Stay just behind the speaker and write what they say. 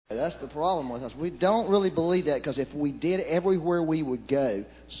That's the problem with us. We don't really believe that, because if we did, everywhere we would go,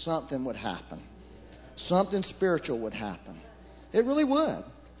 something would happen. Something spiritual would happen. It really would.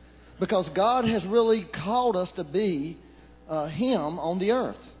 Because God has really called us to be Him on the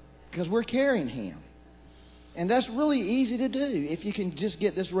earth. Because we're carrying Him. And that's really easy to do if you can just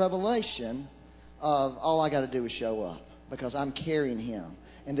get this revelation of all I got to do is show up. Because I'm carrying Him.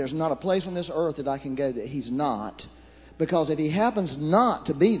 And there's not a place on this earth that I can go that He's not. Because if He happens not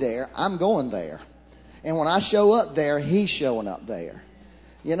to be there, I'm going there. And when I show up there, He's showing up there.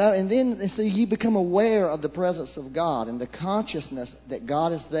 You know, and then see, you become aware of the presence of God and the consciousness that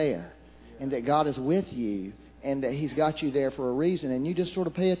God is there and that God is with you and that He's got you there for a reason. And you just sort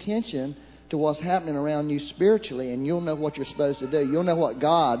of pay attention to what's happening around you spiritually, and you'll know what you're supposed to do. You'll know what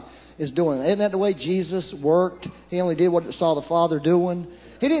God is doing. Isn't that the way Jesus worked? He only did what He saw the Father doing.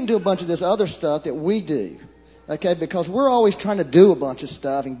 He didn't do a bunch of this other stuff that we do. Okay, because we're always trying to do a bunch of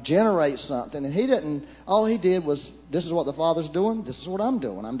stuff and generate something. And He didn't. All He did was, this is what the Father's doing. This is what I'm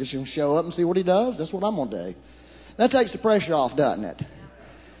doing. I'm just going to show up and see what He does. That's what I'm going to do. That takes the pressure off, doesn't it?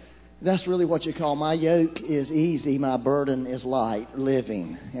 That's really what you call my yoke is easy, my burden is light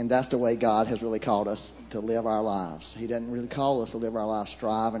living. And that's the way God has really called us to live our lives. He doesn't really call us to live our lives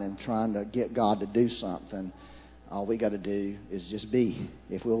striving and trying to get God to do something. All we got to do is just be.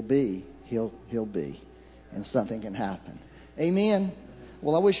 If we'll be, He'll be. And something can happen. Amen?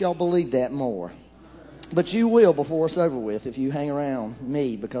 Well, I wish y'all believed that more. But you will before it's over with if you hang around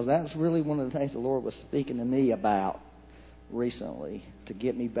me, because that's really one of the things the Lord was speaking to me about recently to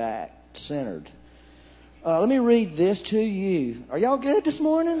get me back centered. Let me read this to you. Are y'all good this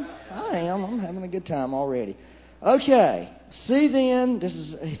morning? I am. I'm having a good time already. Okay. See then, this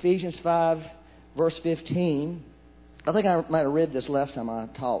is Ephesians 5, verse 15. I think I might have read this last time I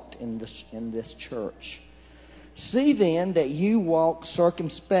talked in this church. See then that you walk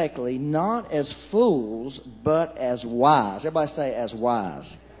circumspectly, not as fools, but as wise. Everybody say, as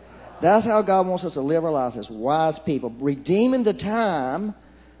wise. That's how God wants us to live our lives, as wise people. Redeeming the time,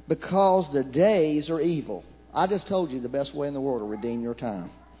 because the days are evil. I just told you the best way in the world to redeem your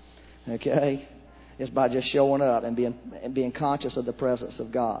time. Okay? Is by just showing up and being conscious of the presence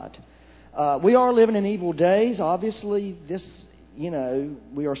of God. We are living in evil days. Obviously,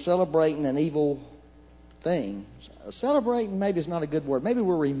 we are celebrating an evil thing. Celebrating maybe is not a good word. Maybe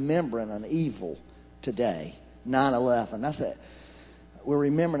we're remembering an evil today. 9/11. That's it. We're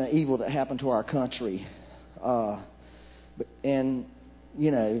remembering an evil that happened to our country. And,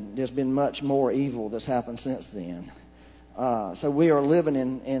 there's been much more evil that's happened since then. So we are living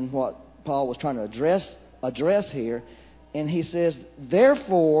in what Paul was trying to address here. And he says,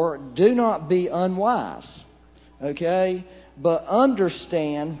 therefore, do not be unwise. Okay? But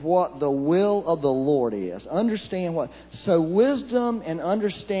understand what the will of the Lord is. Understand what. So wisdom and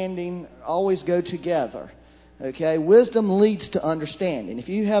understanding always go together. Okay? Wisdom leads to understanding. If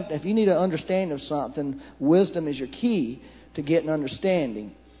you need an understanding of something, wisdom is your key to getting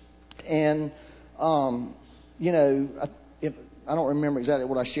understanding. And if I don't remember exactly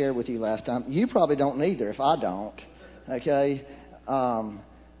what I shared with you last time. You probably don't either if I don't. Okay?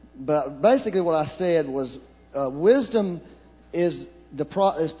 But basically what I said was wisdom is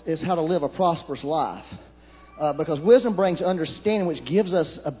how to live a prosperous life. Because wisdom brings understanding, which gives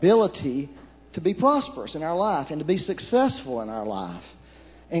us ability to be prosperous in our life and to be successful in our life.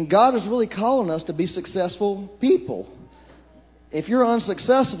 And God is really calling us to be successful people. If you're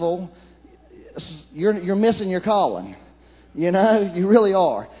unsuccessful, you're missing your calling. You really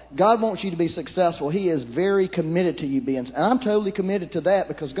are. God wants you to be successful. He is very committed to you being. And I'm totally committed to that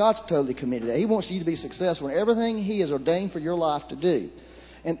because God's totally committed to that. He wants you to be successful in everything He has ordained for your life to do.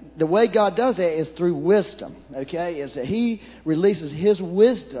 And the way God does that is through wisdom. Okay? Is that He releases His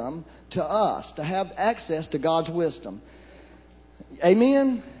wisdom to us to have access to God's wisdom.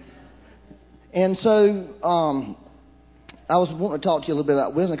 Amen? And so I was wanting to talk to you a little bit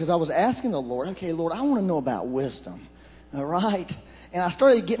about wisdom because I was asking the Lord, okay, Lord, I want to know about wisdom. All right? And I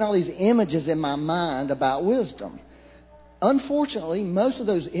started getting all these images in my mind about wisdom. Unfortunately, most of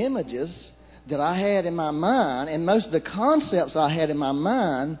those images that I had in my mind and most of the concepts I had in my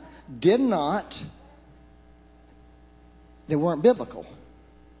mind they weren't biblical.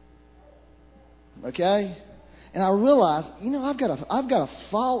 Okay? And I realized, I've got a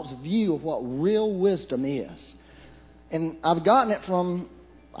false view of what real wisdom is. And I've gotten it from,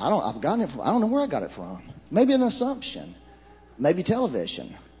 I don't know where I got it from. Maybe an assumption. Maybe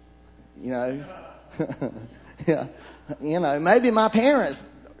television. Yeah. Maybe my parents.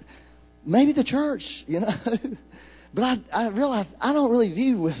 Maybe the church, But I realized I don't really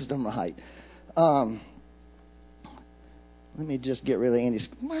view wisdom right. Let me just get rid of Andy's.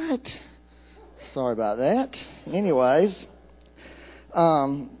 What? Sorry about that. Anyways,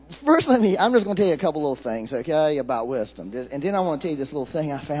 first I'm just going to tell you a couple little things, okay, about wisdom. And then I want to tell you this little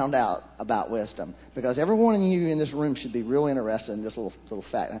thing I found out about wisdom, because every one of you in this room should be real interested in this little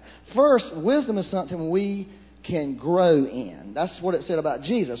fact. First, wisdom is something we can grow in. That's what it said about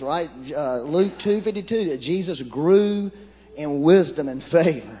Jesus, right? Luke 2:52, that Jesus grew in wisdom and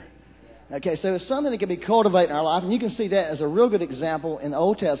favor. Okay, so it's something that can be cultivated in our life, and you can see that as a real good example in the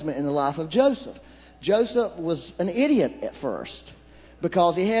Old Testament in the life of Joseph. Joseph was an idiot at first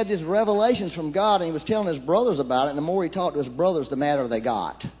because he had these revelations from God, and he was telling his brothers about it, and the more he talked to his brothers, the madder they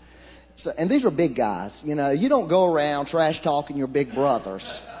got. So, and these were big guys. You know, you don't go around trash talking your big brothers,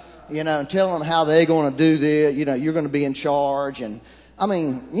 you know, and telling them how they're going to do this, you know, you're going to be in charge. And I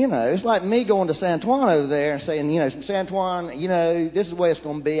mean, you know, it's like me going to San Juan over there and saying, you know, San Juan, you know, this is the way it's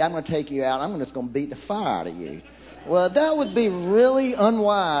going to be. I'm going to take you out. I'm just going to beat the fire out of you. Well, that would be really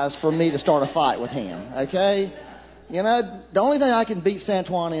unwise for me to start a fight with him, okay? You know, the only thing I can beat San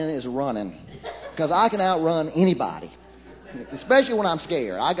Juan in is running, because I can outrun anybody, especially when I'm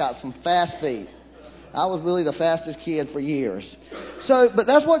scared. I got some fast feet. I was really the fastest kid for years. So, but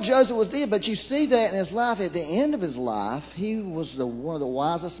that's what Joseph was doing. But you see that in his life. At the end of his life, he was one of the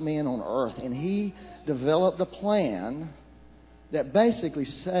wisest men on earth. And he developed a plan that basically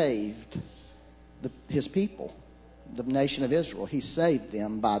saved his people, the nation of Israel. He saved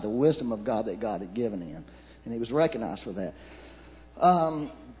them by the wisdom of God that God had given him. And he was recognized for that.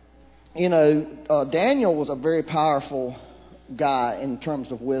 Daniel was a very powerful guy in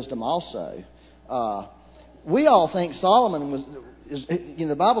terms of wisdom also. We all think Solomon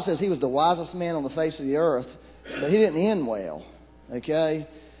the Bible says he was the wisest man on the face of the earth, but he didn't end well, okay?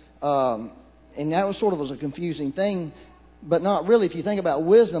 And that was a confusing thing, but not really. If you think about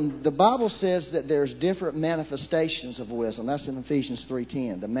wisdom, the Bible says that there's different manifestations of wisdom. That's in Ephesians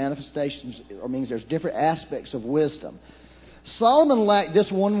 3:10. The manifestations means there's different aspects of wisdom. Solomon lacked this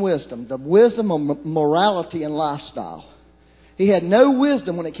one wisdom, the wisdom of morality and lifestyle. He had no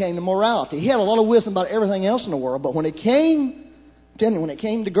wisdom when it came to morality. He had a lot of wisdom about everything else in the world, but when it came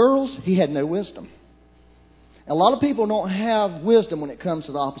to girls, he had no wisdom. A lot of people don't have wisdom when it comes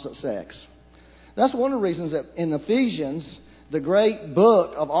to the opposite sex. That's one of the reasons that in Ephesians, the great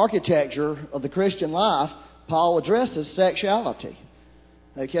book of architecture of the Christian life, Paul addresses sexuality.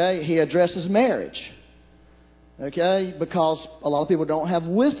 Okay? He addresses marriage. Okay? Because a lot of people don't have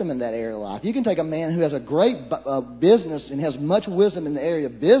wisdom in that area of life. You can take a man who has a great business and has much wisdom in the area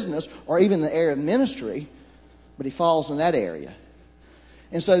of business or even the area of ministry, but he falls in that area.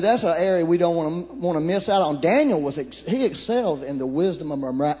 And so that's an area we don't want to miss out on. Daniel he excelled in the wisdom of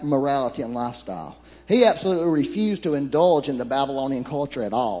morality and lifestyle. He absolutely refused to indulge in the Babylonian culture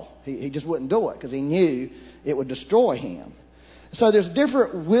at all. He just wouldn't do it because he knew it would destroy him. So there's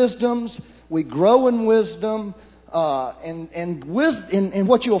different wisdoms. We grow in wisdom. And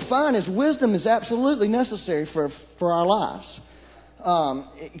what you'll find is wisdom is absolutely necessary for our lives.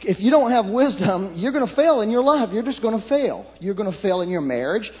 If you don't have wisdom, you're going to fail in your life. You're just going to fail. You're going to fail in your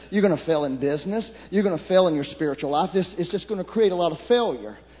marriage. You're going to fail in business. You're going to fail in your spiritual life. It's just going to create a lot of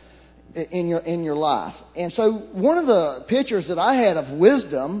failure in your life. And so one of the pictures that I had of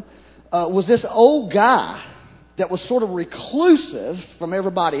wisdom was this old guy that was sort of reclusive from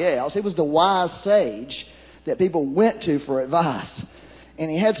everybody else. He was the wise sage that people went to for advice.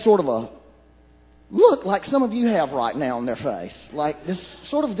 And he had sort of a look like some of you have right now on their face. Like this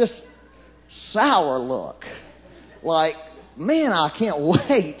sour look. Like, man, I can't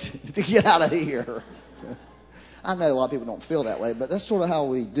wait to get out of here. I know a lot of people don't feel that way, but that's sort of how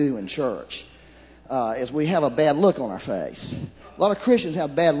we do in church. Is we have a bad look on our face. A lot of Christians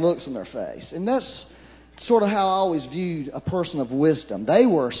have bad looks on their face. And that's sort of how I always viewed a person of wisdom. They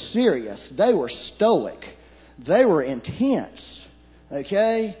were serious. They were stoic. They were intense.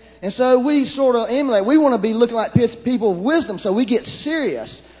 Okay? And so we sort of emulate. We want to be looking like people of wisdom, so we get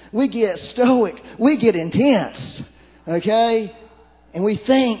serious. We get stoic. We get intense. Okay? And we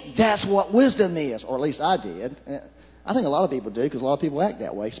think that's what wisdom is. Or at least I did. I think a lot of people do, because a lot of people act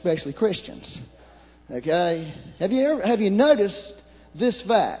that way, especially Christians. Okay? Have you noticed this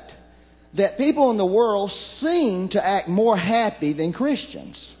fact? That people in the world seem to act more happy than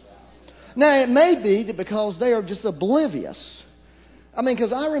Christians. Now, it may be that because they are just oblivious. I mean,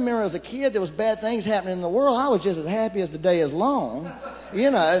 because I remember as a kid there was bad things happening in the world. I was just as happy as the day is long.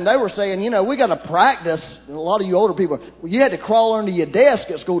 You know, and they were saying, we got to practice. A lot of you older people, you had to crawl under your desk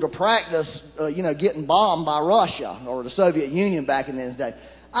at school to practice, getting bombed by Russia or the Soviet Union back in those days.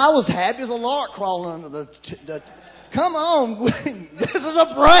 I was happy as a lark crawling under Come on, this is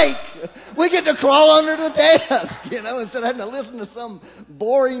a break. We get to crawl under the desk, instead of having to listen to some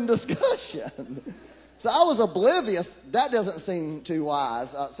boring discussion. So I was oblivious. That doesn't seem too wise.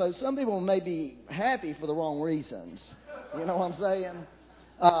 So some people may be happy for the wrong reasons. You know what I'm saying?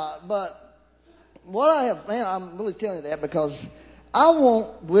 But what I have found, I'm really telling you that because I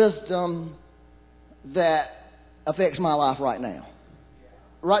want wisdom that affects my life right now.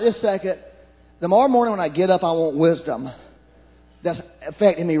 Right this second, tomorrow morning when I get up, I want wisdom that's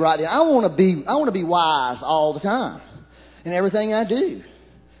affecting me right now. I want to be wise all the time in everything I do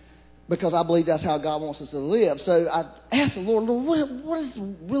because I believe that's how God wants us to live. So I asked the Lord, what is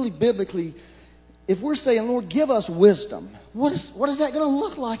really biblically, if we're saying, Lord, give us wisdom, what is that going to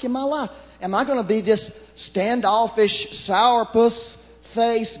look like in my life? Am I going to be this standoffish,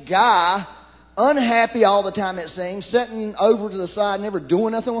 sourpuss-faced guy, unhappy all the time, it seems, sitting over to the side, never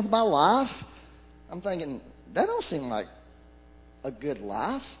doing nothing with my life? I'm thinking, that don't seem like a good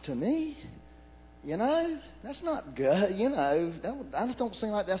life to me. That's not good. I just don't seem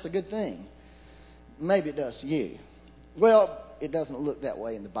like that's a good thing. Maybe it does to you. Well, it doesn't look that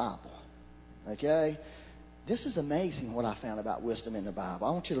way in the Bible. Okay? This is amazing what I found about wisdom in the Bible.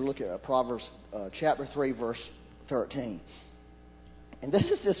 I want you to look at Proverbs chapter 3, verse 13. And this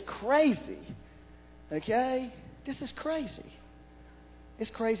is just crazy. Okay? This is crazy. It's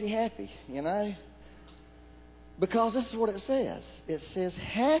crazy happy, Because this is what it says. It says,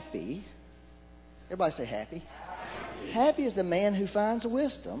 happy. Everybody say happy. Happy is the man who finds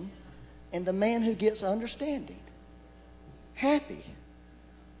wisdom and the man who gets understanding. Happy.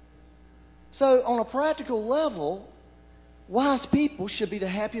 So on a practical level, wise people should be the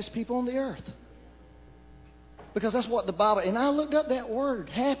happiest people on the earth. Because that's what the Bible... And I looked up that word,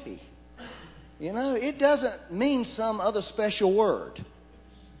 happy. It doesn't mean some other special word.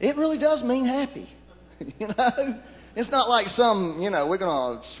 It really does mean happy. It's not like we're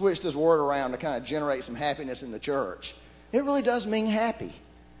going to switch this word around to kind of generate some happiness in the church. It really does mean happy.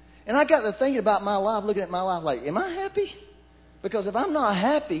 And I got to thinking about my life, looking at my life like, am I happy? Because if I'm not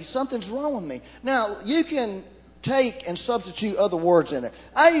happy, something's wrong with me. Now, you can take and substitute other words in there.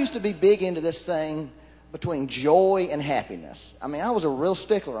 I used to be big into this thing between joy and happiness. I was a real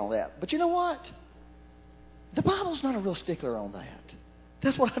stickler on that. But you know what? The Bible's not a real stickler on that.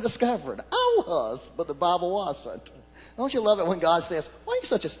 That's what I discovered. I was, but the Bible wasn't. Don't you love it when God says, why are you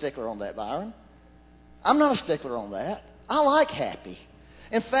such a stickler on that, Byron? I'm not a stickler on that. I like happy.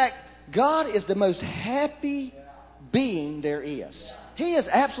 In fact, God is the most happy being there is. He is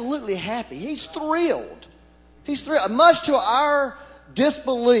absolutely happy. He's thrilled. He's thrilled. Much to our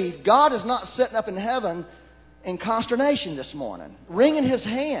disbelief, God is not sitting up in heaven in consternation this morning, wringing His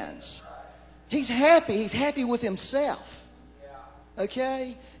hands. He's happy. He's happy with Himself.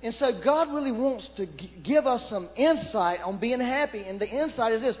 Okay? And so God really wants to give us some insight on being happy. And the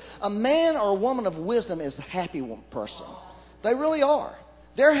insight is this. A man or a woman of wisdom is a happy person. They really are.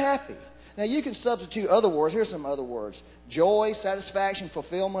 They're happy. Now you can substitute other words. Here's some other words. Joy, satisfaction,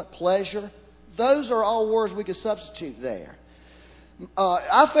 fulfillment, pleasure. Those are all words we could substitute there.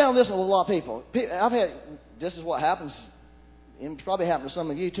 I found this with a lot of people. This is what happens. And it's probably happened to some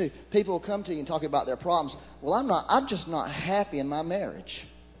of you too. People will come to you and talk about their problems. Well, I'm just not happy in my marriage.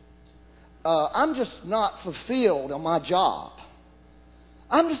 I'm just not fulfilled on my job.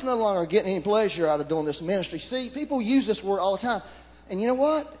 I'm just no longer getting any pleasure out of doing this ministry. See, people use this word all the time. And you know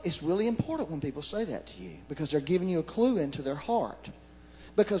what? It's really important when people say that to you because they're giving you a clue into their heart.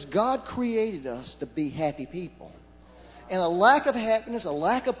 Because God created us to be happy people. And a lack of happiness, a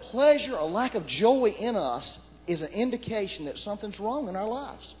lack of pleasure, a lack of joy in us is an indication that something's wrong in our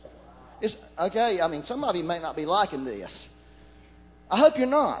lives. Some of you may not be liking this. I hope you're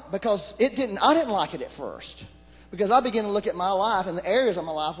not, because I didn't like it at first. Because I began to look at my life and the areas of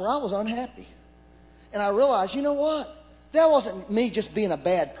my life where I was unhappy. And I realized, you know what? That wasn't me just being a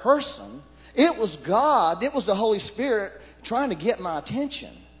bad person. It was God, it was the Holy Spirit trying to get my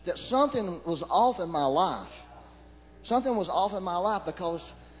attention. That something was off in my life. Something was off in my life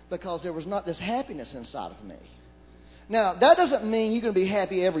because there was not this happiness inside of me. Now, that doesn't mean you're going to be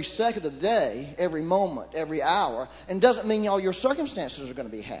happy every second of the day, every moment, every hour, and doesn't mean all your circumstances are going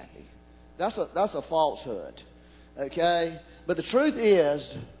to be happy. That's a falsehood, okay? But the truth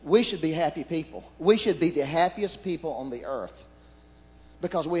is, we should be happy people. We should be the happiest people on the earth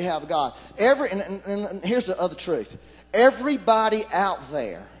because we have God. And here's the other truth. Everybody out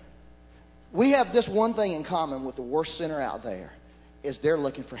there, we have this one thing in common with the worst sinner out there, is they're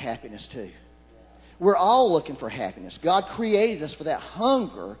looking for happiness too. We're all looking for happiness. God created us for that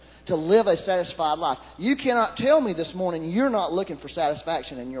hunger to live a satisfied life. You cannot tell me this morning you're not looking for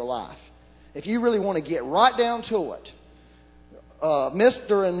satisfaction in your life. if you really want to get right down to it,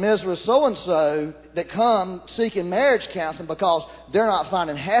 Mr. and Mrs. So-and-so that come seeking marriage counseling because they're not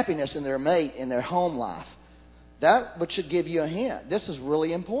finding happiness in their mate, in their home life. That should give you a hint. This is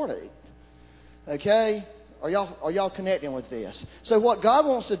really important. Okay? Are y'all connecting with this? So what God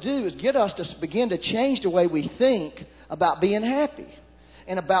wants to do is get us to begin to change the way we think about being happy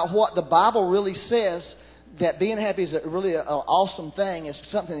and about what the Bible really says, that being happy is really an awesome thing. It's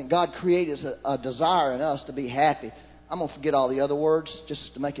something that God created as a desire in us to be happy. I'm going to forget all the other words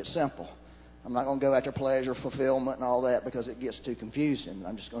just to make it simple. I'm not going to go after pleasure, fulfillment, and all that because it gets too confusing.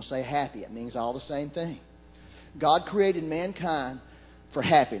 I'm just going to say happy. It means all the same thing. God created mankind for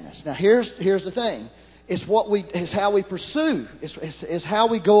happiness. Now, here's the thing. It's how we pursue. It's how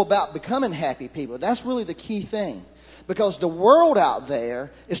we go about becoming happy people. That's really the key thing. Because the world out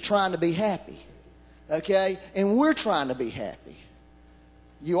there is trying to be happy. Okay? And we're trying to be happy.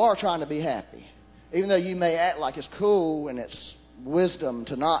 You are trying to be happy. Even though you may act like it's cool and it's wisdom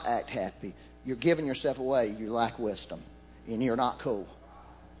to not act happy, you're giving yourself away. You lack wisdom. And you're not cool.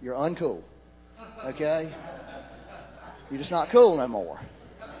 You're uncool. Okay? You're just not cool no more.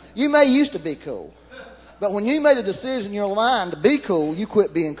 You may used to be cool. But when you made a decision in your mind to be cool, you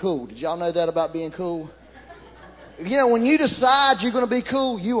quit being cool. Did y'all know that about being cool? You know, when you decide you're going to be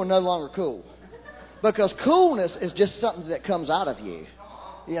cool, you are no longer cool. Because coolness is just something that comes out of you.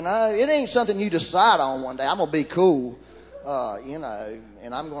 You know, it ain't something you decide on one day. I'm going to be cool,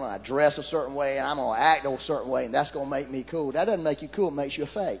 and I'm going to dress a certain way, and I'm going to act a certain way, and that's going to make me cool. That doesn't make you cool. It makes you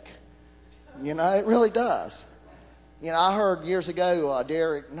a fake. You know, it really does. You know, I heard years ago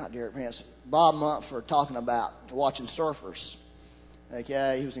Bob Mumford talking about watching surfers.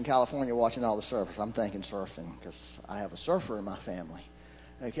 Okay, he was in California watching all the surfers. I'm thinking surfing because I have a surfer in my family.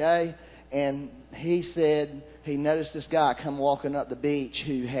 Okay, and he said he noticed this guy come walking up the beach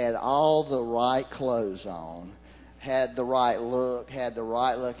who had all the right clothes on, had the right look, had the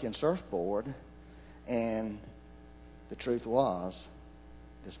right looking surfboard, and the truth was,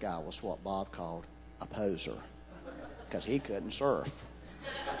 this guy was what Bob called a poser because he couldn't surf.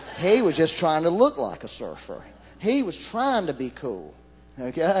 He was just trying to look like a surfer. He was trying to be cool.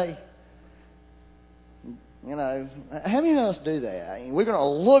 Okay? You know, how many of us do that? I mean, we're going to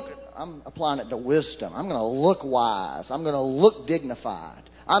look, I'm applying it to wisdom. I'm going to look wise. I'm going to look dignified.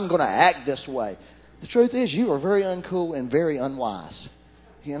 I'm going to act this way. The truth is, you are very uncool and very unwise.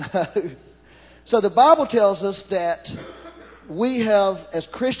 You know? So the Bible tells us that we have, as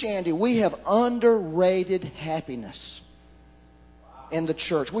Christianity, we have underrated happiness in the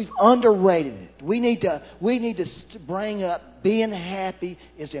church. We've underrated it. We need to bring up being happy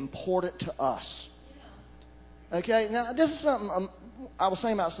is important to us. Okay, now this is something I was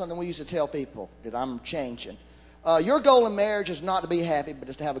saying about something we used to tell people that I'm changing. Your goal in marriage is not to be happy, but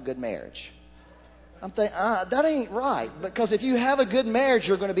it's to have a good marriage. I'm thinking, that ain't right. Because if you have a good marriage,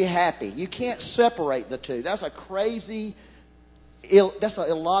 you're going to be happy. You can't separate the two. That's a crazy, that's an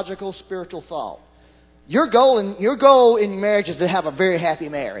illogical spiritual thought. Your goal in marriage is to have a very happy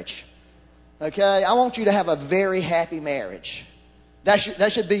marriage. Okay? I want you to have a very happy marriage. That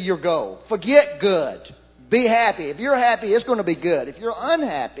should be your goal. Forget good. Be happy. If you're happy, it's going to be good. If you're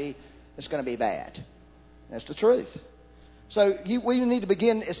unhappy, it's going to be bad. That's the truth. So we need to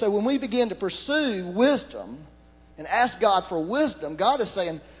begin. So when we begin to pursue wisdom and ask God for wisdom, God is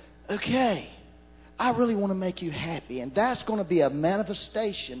saying, okay, I really want to make you happy. And that's going to be a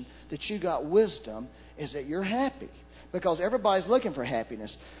manifestation that you got wisdom, is that you're happy. Because everybody's looking for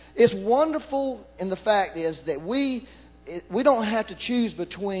happiness. It's wonderful, and the fact is that we don't have to choose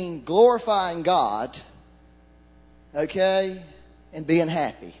between glorifying God, okay, and being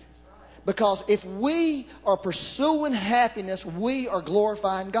happy. Because if we are pursuing happiness, we are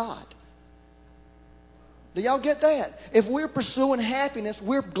glorifying God. Do y'all get that? If we're pursuing happiness,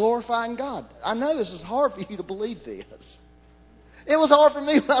 we're glorifying God. I know this is hard for you to believe this. It was hard for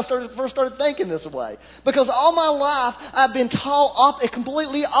me when I first started thinking this way. Because all my life, I've been taught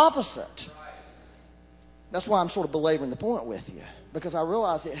completely opposite. That's why I'm sort of belaboring the point with you. Because I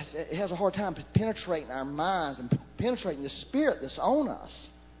realize it has a hard time penetrating our minds and penetrating the spirit that's on us,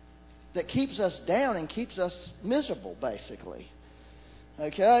 that keeps us down and keeps us miserable, basically.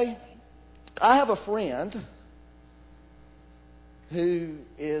 Okay? I have a friend who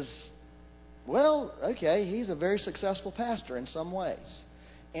is, he's a very successful pastor in some ways.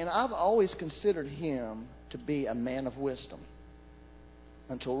 And I've always considered him to be a man of wisdom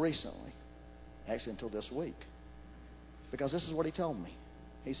until recently. Actually, until this week. Because this is what he told me.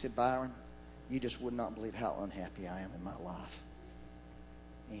 He said, Byron, you just would not believe how unhappy I am in my life.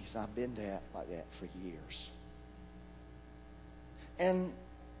 And he said, I've been like that for years. And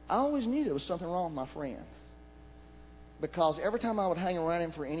I always knew there was something wrong with my friend. Because every time I would hang around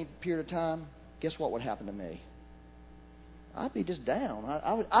him for any period of time, guess what would happen to me? I'd be just down.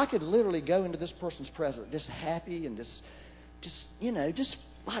 I could literally go into this person's presence just happy and just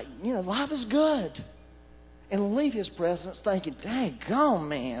like, life is good. And leave his presence thinking, dang gone,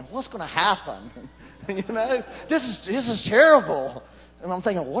 man, what's going to happen? This is terrible. And I'm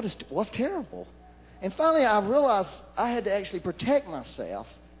thinking, what's terrible? And finally I realized I had to actually protect myself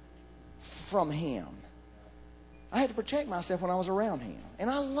from him. I had to protect myself when I was around him. And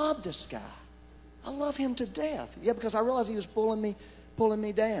I love this guy. I love him to death. Yeah, because I realized he was pulling me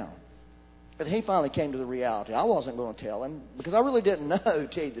down. But he finally came to the reality. I wasn't going to tell him because I really didn't know, to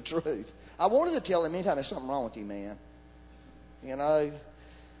tell you the truth. I wanted to tell him anytime there's something wrong with you, man.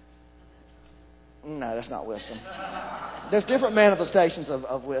 No, that's not wisdom. There's different manifestations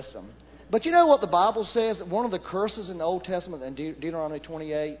of wisdom. But you know what the Bible says? One of the curses in the Old Testament in Deuteronomy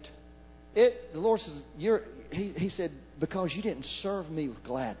 28, the Lord says, He said, because you didn't serve me with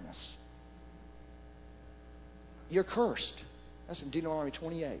gladness, you're cursed. That's in Deuteronomy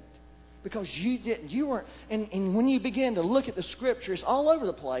 28. Because you weren't, and when you begin to look at the Scriptures all over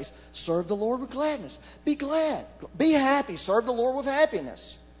the place, serve the Lord with gladness. Be glad. Be happy. Serve the Lord with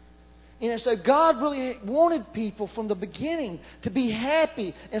happiness. So God really wanted people from the beginning to be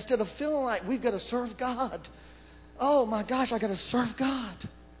happy instead of feeling like we've got to serve God. Oh my gosh, I've got to serve God.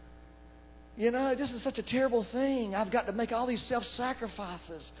 This is such a terrible thing. I've got to make all these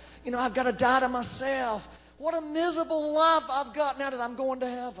self-sacrifices. I've got to die to myself. What a miserable life I've got now that I'm going to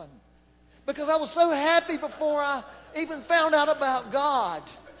heaven. Because I was so happy before I even found out about God.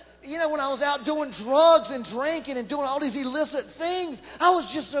 When I was out doing drugs and drinking and doing all these illicit things, I was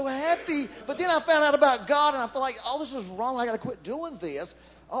just so happy. But then I found out about God and I felt like, oh, this was wrong. I got to quit doing this.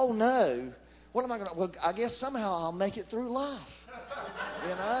 Oh, no. What am I going to... Well, I guess somehow I'll make it through life.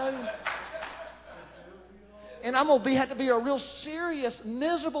 And I'm going to have to be a real serious,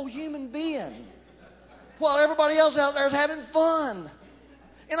 miserable human being while everybody else out there is having fun.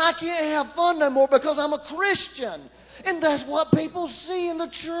 And I can't have fun no more because I'm a Christian. And that's what people see in the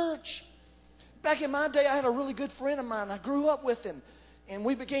church. Back in my day, I had a really good friend of mine. I grew up with him. And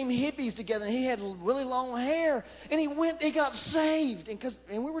we became hippies together. And he had really long hair. And he got saved.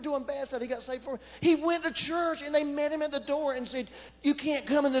 And we were doing bad stuff. He got saved for. He went to church and they met him at the door and said, you can't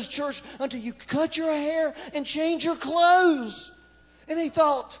come in this church until you cut your hair and change your clothes. And he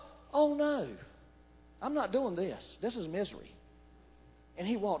thought, oh no, I'm not doing this. This is misery. And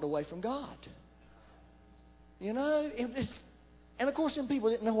he walked away from God. And of course, them people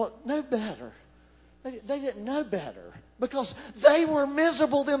didn't know better. They didn't know better because they were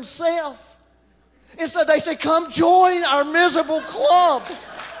miserable themselves. And so they said, come join our miserable club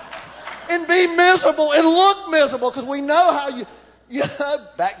and be miserable and look miserable because we know how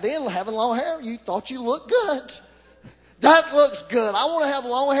back then, having long hair, you thought you looked good. That looks good. I want to have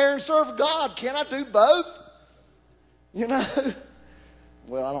long hair and serve God. Can I do both?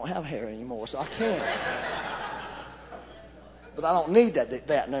 Well, I don't have hair anymore, so I can't. But I don't need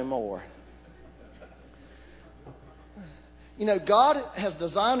that no more. God has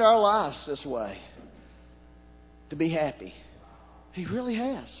designed our lives this way to be happy. He really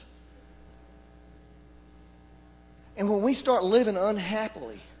has. And when we start living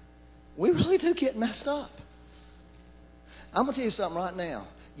unhappily, we really do get messed up. I'm going to tell you something right now.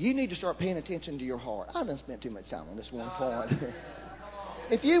 You need to start paying attention to your heart. I done spent too much time on this one point.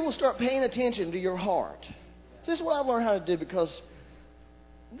 If you will start paying attention to your heart, this is what I've learned how to do because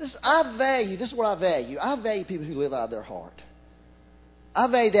this is what I value. I value people who live out of their heart. I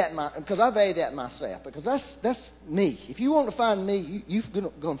value that because I value that myself because that's me. If you want to find me, you're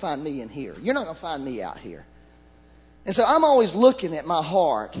going to find me in here. You're not going to find me out here. And so I'm always looking at my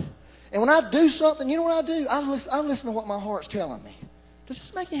heart. And when I do something, you know what I do? I listen to what my heart's telling me. Does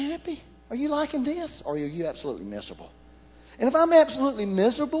this make you happy? Are you liking this? Or are you absolutely miserable? And if I'm absolutely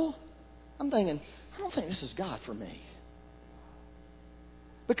miserable, I'm thinking, I don't think this is God for me.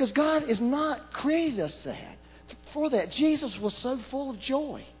 Because God is not created us for that. Jesus was so full of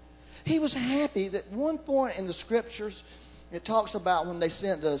joy. He was happy that one point in the Scriptures, it talks about when they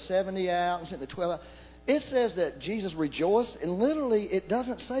sent the 70 out and sent the 12 out. It says that Jesus rejoiced, and literally it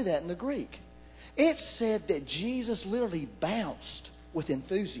doesn't say that in the Greek. It said that Jesus literally bounced with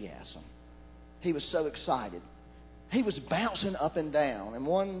enthusiasm. He was so excited. He was bouncing up and down. And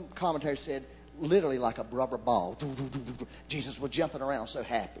one commentator said, literally like a rubber ball. Jesus was jumping around so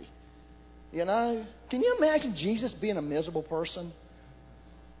happy. Can you imagine Jesus being a miserable person?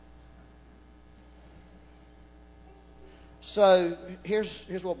 So here's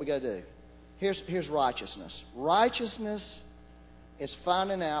what we got to do. Here's righteousness. Righteousness is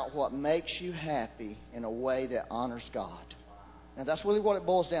finding out what makes you happy in a way that honors God. Now, that's really what it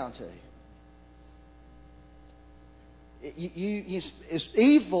boils down to. It's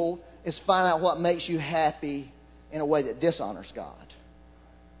evil is finding out what makes you happy in a way that dishonors God.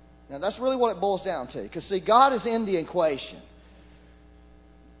 Now, that's really what it boils down to. Because, see, God is in the equation.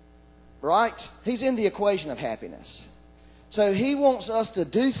 Right? He's in the equation of happiness. So He wants us to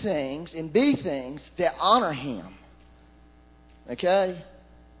do things and be things that honor Him. Okay?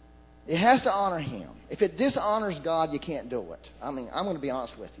 It has to honor Him. If it dishonors God, you can't do it. I mean, I'm going to be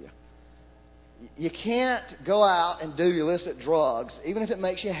honest with you. You can't go out and do illicit drugs, even if it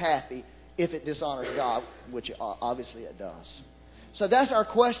makes you happy, if it dishonors God, which obviously it does. So that's our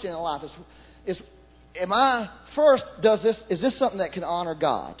question in life: is this something that can honor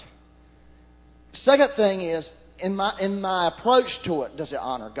God? Second thing is, in my approach to it, does it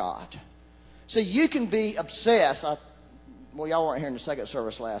honor God? So you can be obsessed. Well, y'all weren't here in the second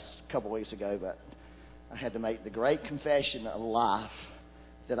service last couple of weeks ago, but I had to make the great confession of life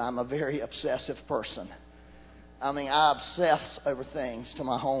that I'm a very obsessive person. I mean, I obsess over things to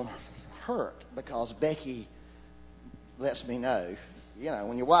my own hurt because Becky lets me know. You know,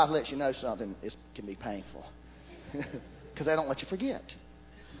 when your wife lets you know something, it can be painful because they don't let you forget.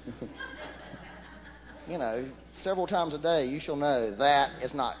 You know, several times a day, you shall know that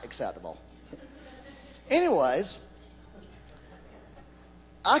is not acceptable. Anyways,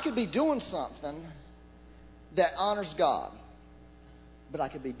 I could be doing something that honors God, but I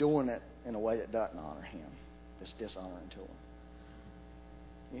could be doing it in a way that doesn't honor Him, that's dishonoring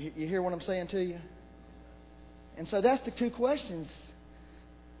to Him. You hear what I'm saying to you? And so that's the two questions.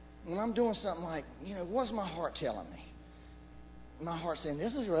 When I'm doing something like, you know, what's my heart telling me? My heart's saying,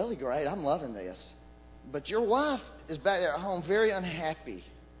 this is really great. I'm loving this. But your wife is back there at home very unhappy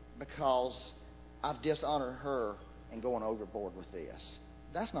because I've dishonored her and going overboard with this.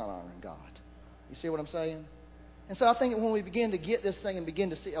 That's not honoring God. You see what I'm saying? And so I think when we begin to get this thing and begin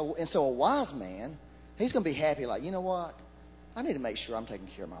to see, and so a wise man, he's going to be happy like, you know what? I need to make sure I'm taking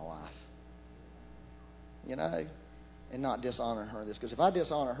care of my wife. You know? And not dishonoring her this. Because if I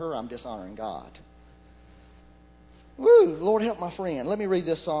dishonor her, I'm dishonoring God. Woo! Lord help my friend. Let me read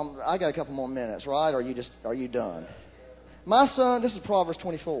this psalm. I got a couple more minutes, right? Or are you done? My son, this is Proverbs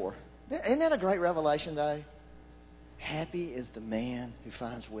 24. Isn't that a great revelation though? Happy is the man who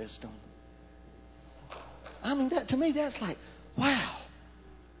finds wisdom. I mean, to me, that's like, wow.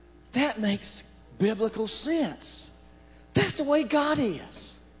 That makes biblical sense. That's the way God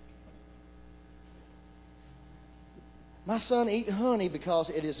is. My son, eat honey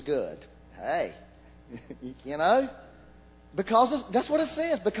because it is good. Hey, you know? Because that's what it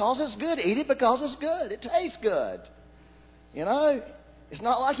says. Because it's good. Eat it because it's good. It tastes good. You know? It's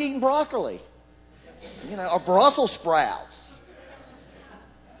not like eating broccoli. You know, or Brussels sprouts.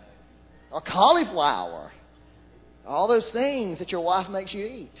 Or cauliflower. All those things that your wife makes you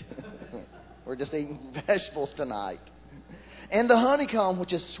eat. We're just eating vegetables tonight. And the honeycomb,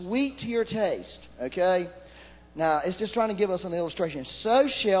 which is sweet to your taste. Okay? Now, it's just trying to give us an illustration. So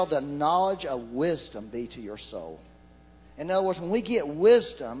shall the knowledge of wisdom be to your soul. In other words, when we get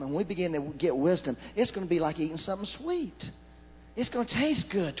wisdom, and we begin to get wisdom, it's going to be like eating something sweet. It's going to taste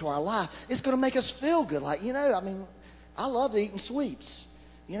good to our life. It's going to make us feel good. Like, you know, I mean, I love eating sweets.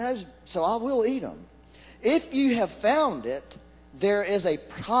 You know, so I will eat them. If you have found it, there is a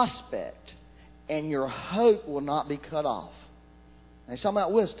prospect, and your hope will not be cut off. Now, he's talking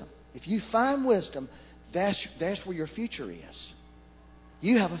about wisdom. If you find wisdom, that's where your future is.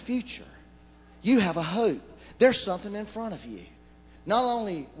 You have a future. You have a hope. There's something in front of you. Not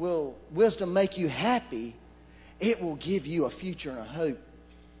only will wisdom make you happy, it will give you a future and a hope.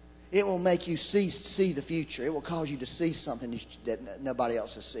 It will make you see the future. It will cause you to see something that nobody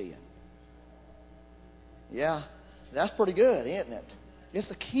else is seeing. Yeah, that's pretty good, isn't it? It's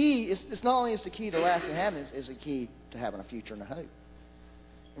the key. It's not only is the key to lasting happiness, it's the key to having a future and a hope.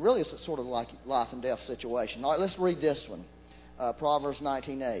 And really, it's a sort of like life and death situation. All right, let's read this one. Proverbs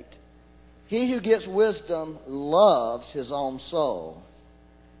 19:8. He who gets wisdom loves his own soul.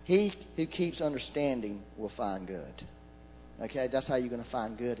 He who keeps understanding will find good. Okay, that's how you're going to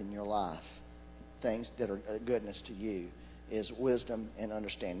find good in your life. Things that are goodness to you is wisdom and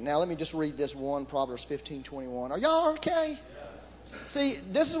understanding. Now, let me just read this one, Proverbs 15:21. Are y'all okay? Yeah. See,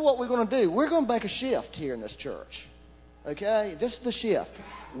 this is what we're going to do. We're going to make a shift here in this church. Okay? This is the shift.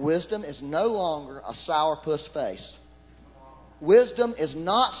 Wisdom is no longer a sourpuss face. Wisdom is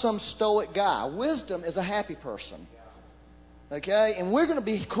not some stoic guy. Wisdom is a happy person. Okay? And we're going to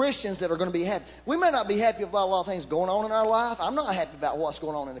be Christians that are going to be happy. We may not be happy about a lot of things going on in our life. I'm not happy about what's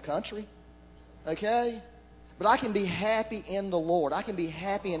going on in the country. Okay? But I can be happy in the Lord. I can be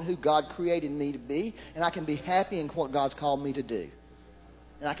happy in who God created me to be, and I can be happy in what God's called me to do.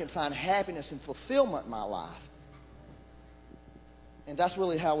 And I can find happiness and fulfillment in my life. And that's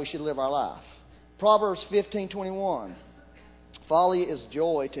really how we should live our life. Proverbs 15:21. Folly is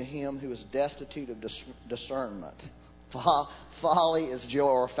joy to him who is destitute of discernment. Folly is joy,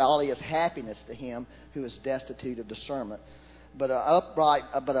 or folly is happiness to him who is destitute of discernment. But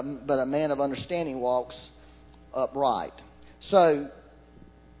a man of understanding walks upright. So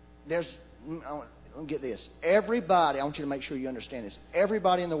get this. Everybody, I want you to make sure you understand this.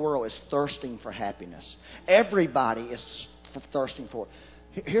 Everybody in the world is thirsting for happiness. Everybody is thirsting for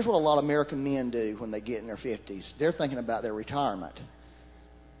it. Here's what a lot of American men do when they get in their 50s. They're thinking about their retirement.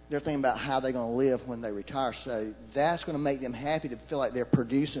 They're thinking about how they're going to live when they retire. So that's going to make them happy to feel like they're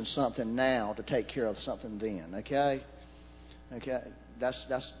producing something now to take care of something then. Okay?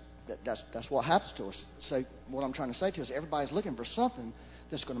 That's what happens to us. So what I'm trying to say to you is everybody's looking for something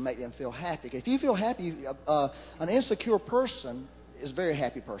that's going to make them feel happy. If you feel happy, an insecure person is a very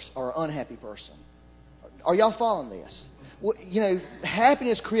happy person or an unhappy person. Are y'all following this? Well,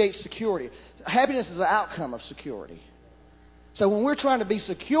 happiness creates security. Happiness is the outcome of security. So when we're trying to be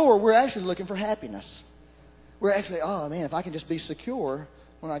secure, we're actually looking for happiness. We're actually, oh man, if I can just be secure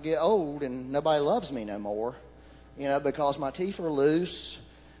when I get old and nobody loves me no more, because my teeth are loose,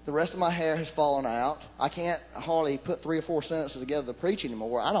 the rest of my hair has fallen out, I can't hardly put 3 or 4 sentences together to preach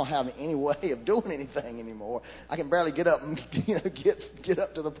anymore. I don't have any way of doing anything anymore. I can barely get up and get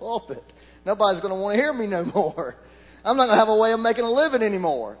up to the pulpit. Nobody's going to want to hear me no more. I'm not going to have a way of making a living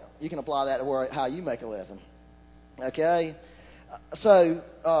anymore. You can apply that to how you make a living. Okay? So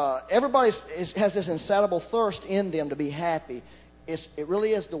everybody has this insatiable thirst in them to be happy. It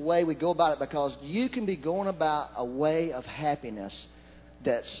really is the way we go about it, because you can be going about a way of happiness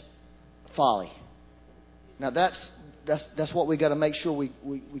that's folly. Now that's what we got to make sure we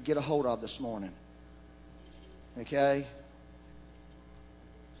get a hold of this morning. Okay?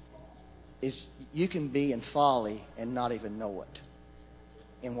 You can be in folly and not even know it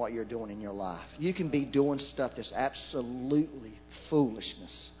in what you're doing in your life. You can be doing stuff that's absolutely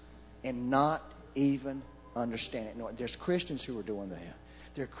foolishness and not even understand it. No, there's Christians who are doing that.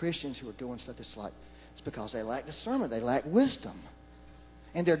 There are Christians who are doing stuff that's like, it's because they lack discernment, they lack wisdom.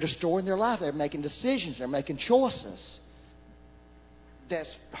 And they're destroying their life. They're making decisions. They're making choices. That's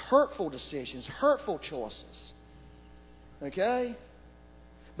hurtful decisions, hurtful choices. Okay?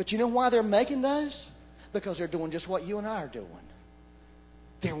 But you know why they're making those? Because they're doing just what you and I are doing.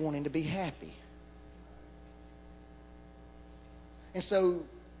 They're wanting to be happy. And so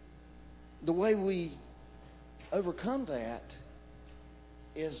the way we overcome that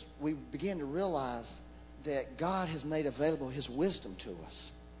is we begin to realize that God has made available His wisdom to us.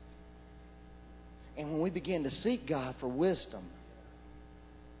 And when we begin to seek God for wisdom,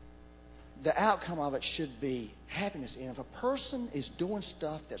 the outcome of it should be happiness. And if a person is doing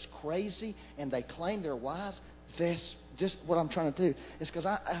stuff that's crazy and they claim they're wise, that's just what I'm trying to do. It's because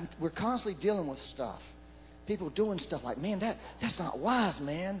we're constantly dealing with stuff. People doing stuff like, man, that's not wise,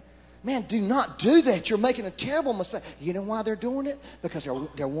 man. Man, do not do that. You're making a terrible mistake. You know why they're doing it? Because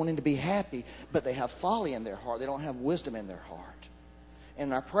they're wanting to be happy, but they have folly in their heart. They don't have wisdom in their heart.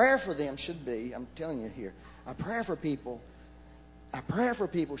 And our prayer for them should be, I'm telling you here, our prayer for people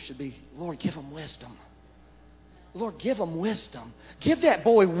should be, Lord, give them wisdom. Lord, give them wisdom. Give that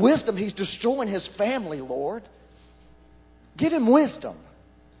boy wisdom. He's destroying his family, Lord. Give him wisdom.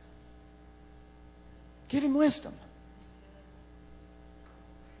 Give him wisdom.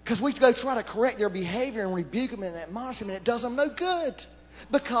 Because we go try to correct their behavior and rebuke them and admonish them, and it does them no good.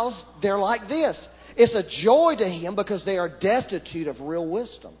 Because they're like this. It's a joy to him because they are destitute of real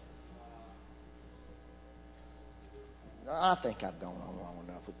wisdom. I think I've gone on long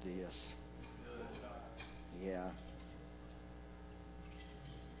enough with this. Yeah.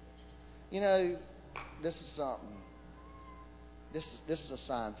 You know, this is something. This is a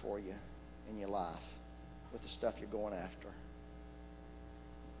sign for you in your life with the stuff you're going after.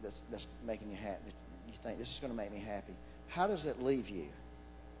 That's making you happy. You think, this is going to make me happy. How does it leave you?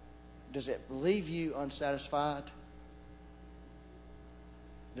 Does it leave you unsatisfied?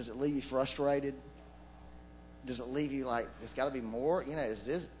 Does it leave you frustrated? Does it leave you like, there's got to be more?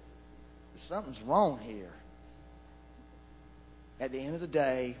 Something's wrong here. At the end of the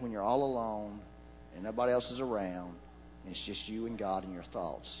day, when you're all alone and nobody else is around, and it's just you and God and your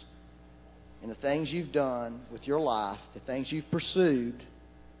thoughts, and the things you've done with your life, the things you've pursued,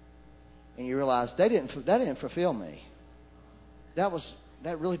 and you realize that didn't fulfill me. That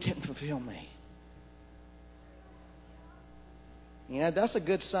really didn't fulfill me. That's a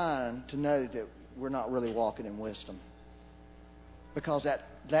good sign to know that we're not really walking in wisdom. Because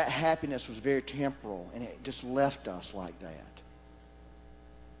that happiness was very temporal, and it just left us like that.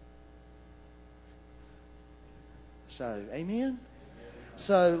 So, amen?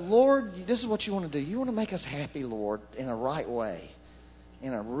 So, Lord, this is what you want to do. You want to make us happy, Lord, in a right way.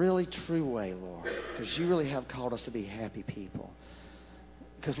 In a really true way, Lord. Because you really have called us to be happy people.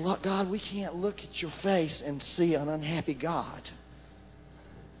 Because, God, we can't look at your face and see an unhappy God.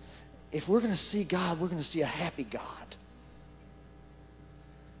 If we're going to see God, we're going to see a happy God.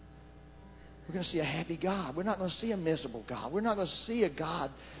 We're going to see a happy God. We're not going to see a miserable God. We're not going to see a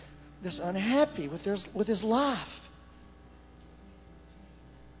God that's unhappy with his life.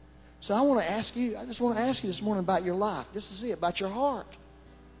 So I just want to ask you this morning about your life. This is it, about your heart.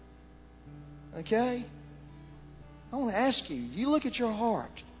 Okay? I want to ask you, you look at your heart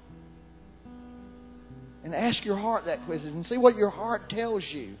and ask your heart that question and see what your heart tells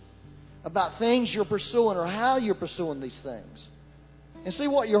you about things you're pursuing or how you're pursuing these things. And see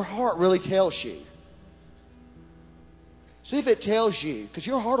what your heart really tells you. See if it tells you, because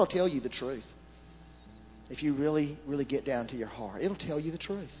your heart will tell you the truth. If you really, really get down to your heart, it'll tell you the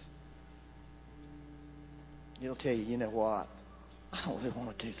truth. It'll tell you, you know what? I don't really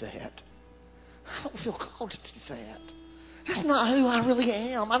want to do that. I don't feel called to do that. That's not who I really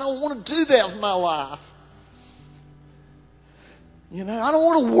am. I don't want to do that with my life. You know, I don't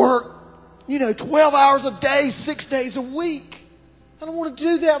want to work, 12 hours a day, 6 days a week. I don't want to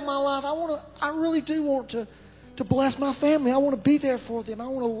do that in my life. I really do want to bless my family. I want to be there for them. I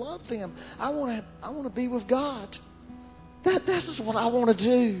want to love them. I want to be with God. This is what I want to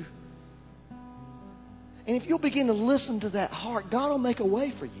do. And if you'll begin to listen to that heart, God will make a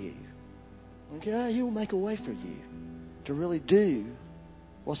way for you. Okay? He will make a way for you to really do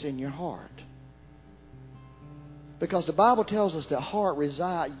what's in your heart. Because the Bible tells us that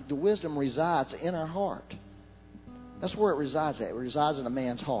the wisdom resides in our heart. That's where it resides at. It resides in a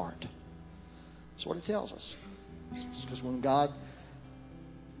man's heart. That's what it tells us. Because when God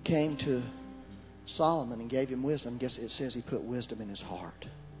came to Solomon and gave him wisdom, guess it says he put wisdom in his heart.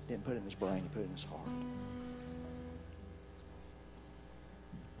 He didn't put it in his brain, he put it in his heart.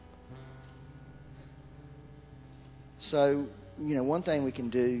 So, one thing we can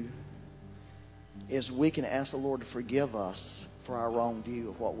do is we can ask the Lord to forgive us for our wrong view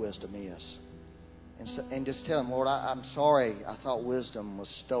of what wisdom is. And just tell Him, Lord, I'm sorry. I thought wisdom was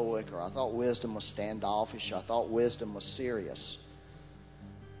stoic, or I thought wisdom was standoffish, or I thought wisdom was serious.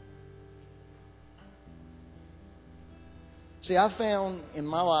 See, I've found in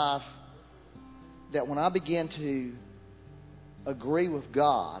my life that when I begin to agree with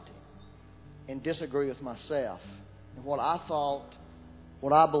God and disagree with myself, and what I thought,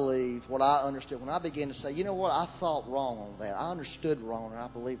 what I believed, what I understood, when I begin to say, you know what, I thought wrong on that. I understood wrong and I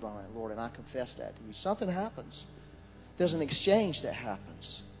believed wrong on that, Lord, and I confess that to you. Something happens. There's an exchange that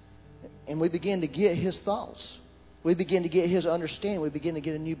happens. And we begin to get His thoughts. We begin to get His understanding. We begin to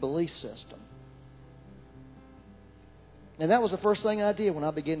get a new belief system. And that was the first thing I did when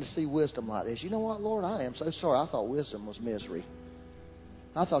I began to see wisdom like this. You know what, Lord, I am so sorry. I thought wisdom was misery.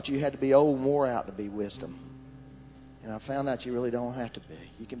 I thought you had to be old and wore out to be wisdom. And I found out you really don't have to be.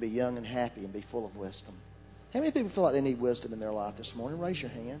 You can be young and happy and be full of wisdom. How many people feel like they need wisdom in their life this morning? Raise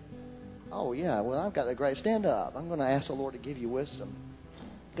your hand. Oh, yeah. Well, I've got that great. Stand up. I'm going to ask the Lord to give you wisdom.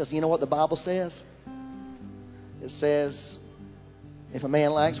 Because you know what the Bible says? It says, if a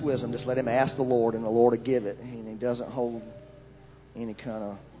man lacks wisdom, just let him ask the Lord, and the Lord will give it. And He doesn't hold any kind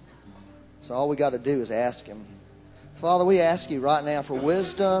of... So all we got to do is ask Him. Father, we ask you right now for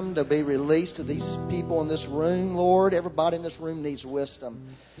wisdom to be released to these people in this room, Lord. Everybody in this room needs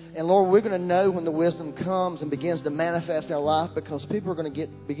wisdom. And Lord, we're going to know when the wisdom comes and begins to manifest in our life, because people are going to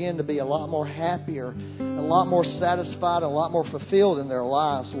begin to be a lot more happier, a lot more satisfied, and a lot more fulfilled in their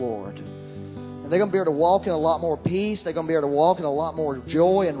lives, Lord. And they're going to be able to walk in a lot more peace. They're going to be able to walk in a lot more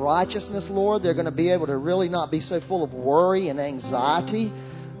joy and righteousness, Lord. They're going to be able to really not be so full of worry and anxiety.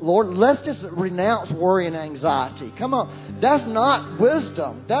 Lord, let's just renounce worry and anxiety. Come on. That's not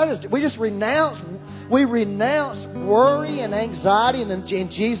wisdom. We renounce worry and anxiety in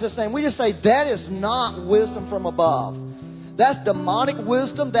Jesus' name. We just say that is not wisdom from above. That's demonic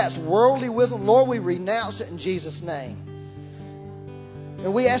wisdom. That's worldly wisdom. Lord, we renounce it in Jesus' name.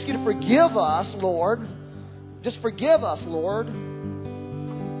 And we ask you to forgive us, Lord. Just forgive us, Lord.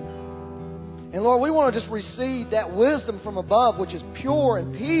 And Lord, we want to just receive that wisdom from above, which is pure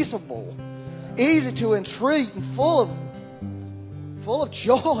and peaceable, easy to entreat, and full of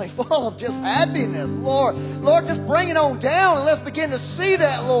joy, full of just happiness, Lord. Lord, just bring it on down and let's begin to see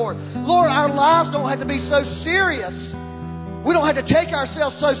that, Lord. Lord, our lives don't have to be so serious. We don't have to take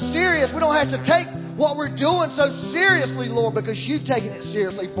ourselves so serious. We don't have to take what we're doing so seriously, Lord, because You've taken it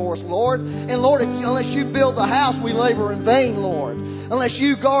seriously for us, Lord. And Lord, unless You build the house, we labor in vain, Lord. Unless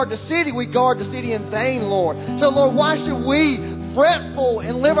You guard the city, we guard the city in vain, Lord. So, Lord, why should we fretful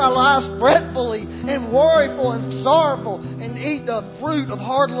and live our lives fretfully and worryful and sorrowful and eat the fruit of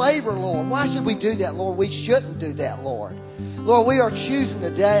hard labor, Lord? Why should we do that, Lord? We shouldn't do that, Lord. Lord, we are choosing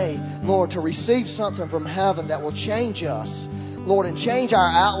today, Lord, to receive something from heaven that will change us, Lord, and change our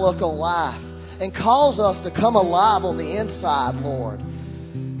outlook on life and cause us to come alive on the inside, Lord.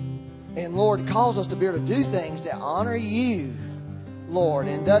 And, Lord, cause us to be able to do things that honor You, Lord,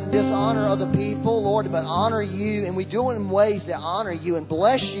 and doesn't dishonor other people, Lord, but honor You. And we do it in ways that honor You and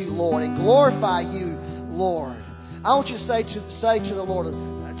bless You, Lord, and glorify You, Lord. I want you to say to the Lord,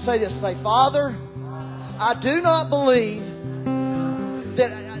 say this, say, Father, I do not believe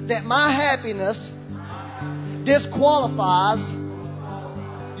that my happiness disqualifies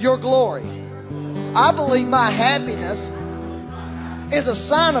Your glory. I believe my happiness is a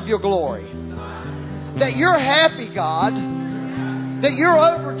sign of Your glory. That You're happy, God. That You're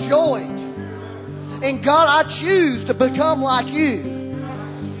overjoyed. And God, I choose to become like You.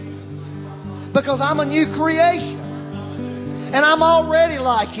 Because I'm a new creation. And I'm already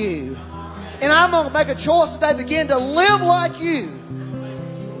like You. And I'm going to make a choice today, begin to live like You.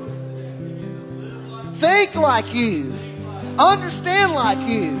 Think like You. Understand like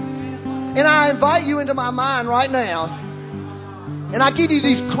You. And I invite You into my mind right now. And I give You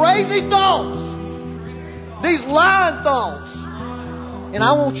these crazy thoughts. These lying thoughts. And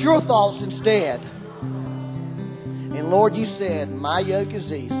I want Your thoughts instead. And Lord, You said, my yoke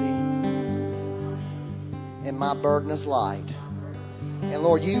is easy and my burden is light. And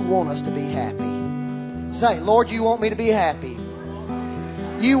Lord, You want us to be happy. Say, Lord, You want me to be happy.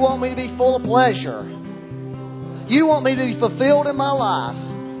 You want me to be full of pleasure. You want me to be fulfilled in my life.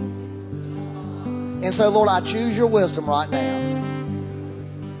 And so, Lord, I choose Your wisdom right now.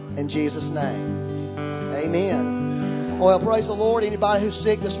 In Jesus' name. Amen. Well, praise the Lord. Anybody who's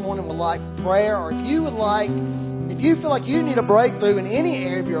sick this morning would like prayer, or if you feel like you need a breakthrough in any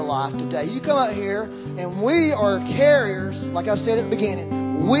area of your life today, you come out here, and we are carriers, like I said at the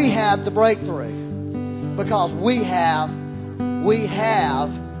beginning, we have the breakthrough. Because we have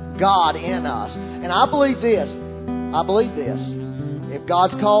God in us. And I believe this. If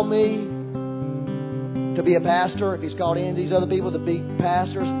God's called me to be a pastor, if He's called any of these other people to be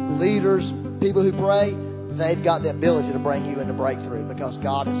pastors, leaders, people who pray, they've got the ability to bring you into breakthrough because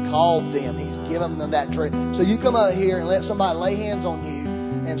God has called them. He's given them that truth. So you come out here and let somebody lay hands on you,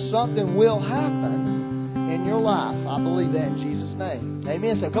 and something will happen in your life. I believe that in Jesus' name.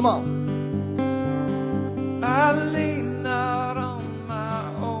 Amen. So come on. I believe.